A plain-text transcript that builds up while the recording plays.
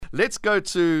Let's go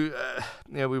to,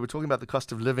 we were talking about the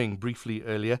cost of living briefly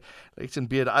earlier. Layton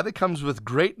Beard either comes with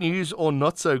great news or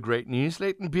not so great news.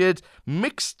 Layton Beard,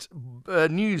 mixed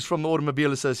news from the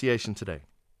Automobile Association today.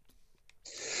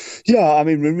 Yeah, I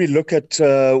mean, when we look at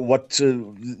what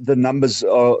the numbers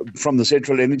are from the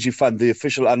Central Energy Fund, the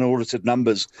official unaudited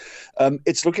numbers,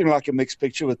 it's looking like a mixed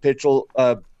picture with petrol,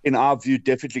 in our view,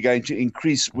 definitely going to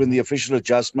increase when the official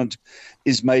adjustment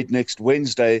is made next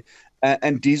Wednesday,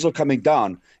 and diesel coming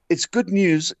down. It's good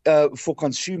news for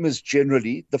consumers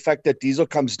generally. The fact that diesel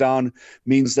comes down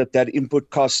means that input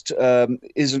cost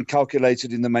isn't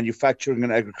calculated in the manufacturing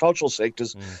and agricultural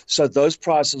sectors, so those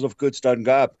prices of goods don't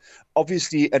go up.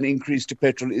 Obviously, an increase to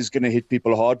petrol is going to hit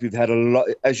people hard. We've had a lot,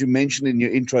 as you mentioned in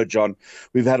your intro, John,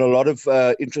 we've had a lot of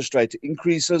interest rate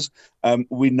increases.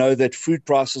 We know that food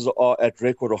prices are at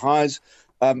record highs.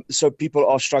 So people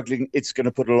are struggling. It's going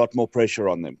to put a lot more pressure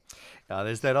on them.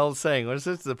 There's that old saying, what is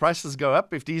it? The prices go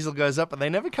up if diesel goes up, and they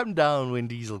never come down when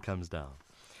diesel comes down.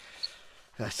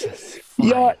 That's just fine.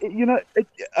 Yeah,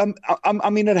 I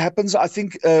mean, it happens. I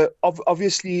think,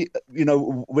 obviously,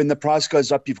 when the price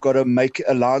goes up, you've got to make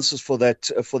allowances for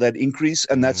that increase,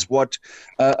 and that's what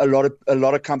a lot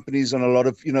of companies and a lot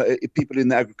of people in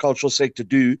the agricultural sector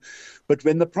do. But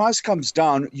when the price comes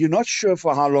down, you're not sure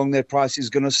for how long that price is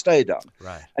going to stay down,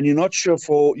 right? And you're not sure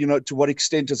for to what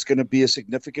extent it's going to be a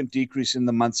significant decrease in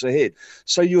the months ahead.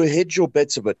 So you hedge your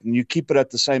bets a bit, and you keep it at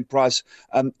the same price.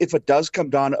 If it does come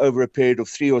down over a period of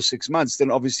 3 or 6 months,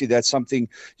 then obviously that's something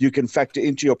you can factor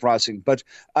into your pricing. But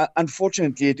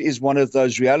unfortunately, it is one of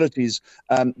those realities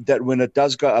that when it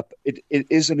does go up, it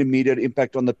is an immediate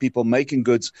impact on the people making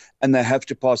goods, and they have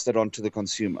to pass that on to the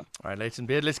consumer. All right, Layton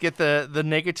Beard, let's get the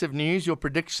negative news. Your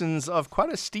predictions of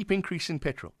quite a steep increase in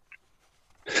petrol.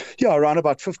 Yeah, around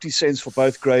about 50 cents for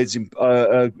both grades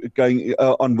going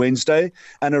on Wednesday,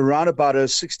 and around about a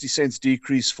 60 cents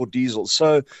decrease for diesel.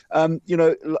 So,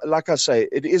 like I say,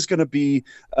 it is going to be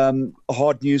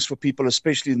hard news for people,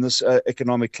 especially in this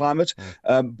economic climate.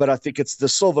 But I think it's the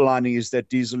silver lining is that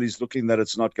diesel is looking that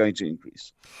it's not going to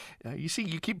increase. You see,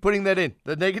 you keep putting that in.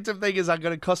 The negative thing is I'm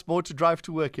going to cost more to drive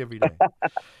to work every day.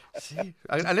 See,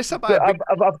 unless I've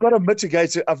got to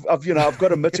mitigate it. I've got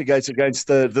to mitigate against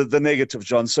the negative,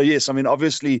 John. So yes, I mean,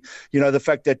 obviously, the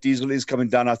fact that diesel is coming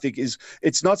down, I think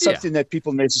it's not something that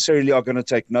people necessarily are going to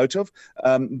take note of,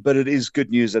 but it is good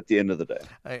news at the end of the day.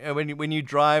 And when you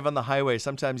drive on the highway,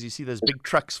 sometimes you see those big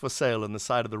trucks for sale on the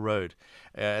side of the road,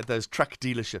 at those truck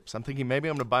dealerships. I'm thinking maybe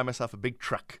I'm going to buy myself a big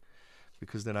truck,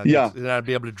 because then I'd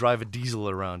be able to drive a diesel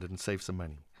around it and save some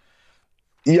money.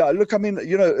 Yeah, look, I mean,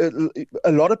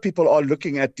 a lot of people are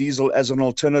looking at diesel as an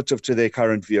alternative to their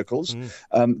current vehicles.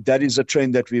 That is a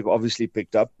trend that we've obviously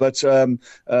picked up. But,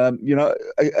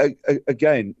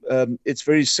 again, it's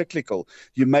very cyclical.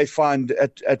 You may find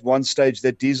at one stage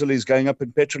that diesel is going up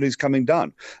and petrol is coming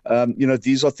down.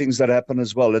 These are things that happen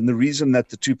as well. And the reason that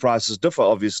the two prices differ,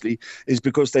 obviously, is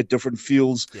because they're different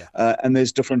fuels and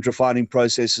there's different refining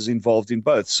processes involved in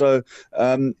both. So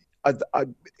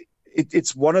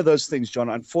it's one of those things, John.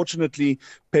 Unfortunately,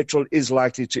 petrol is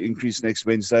likely to increase next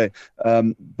Wednesday.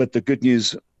 But the good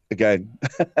news, again,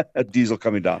 diesel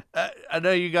coming down. I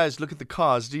know you guys look at the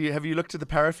cars. Have you looked at the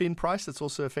paraffin price that's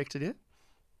also affected here?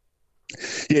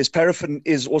 Yes, paraffin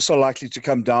is also likely to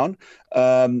come down.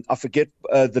 I forget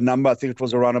the number. I think it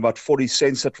was around about 40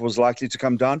 cents that was likely to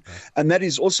come down. And that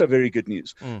is also very good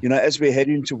news. As we head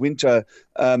into winter,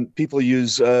 people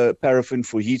use paraffin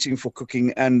for heating, for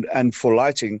cooking, and for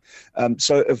lighting.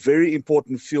 So a very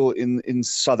important fuel in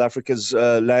South Africa's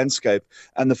landscape.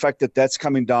 And the fact that that's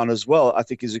coming down as well, I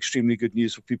think is extremely good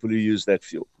news for people who use that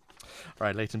fuel. All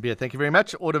right, Layton Beard, thank you very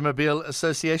much. Automobile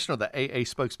Association, or the AA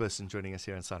spokesperson, joining us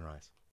here in Sunrise.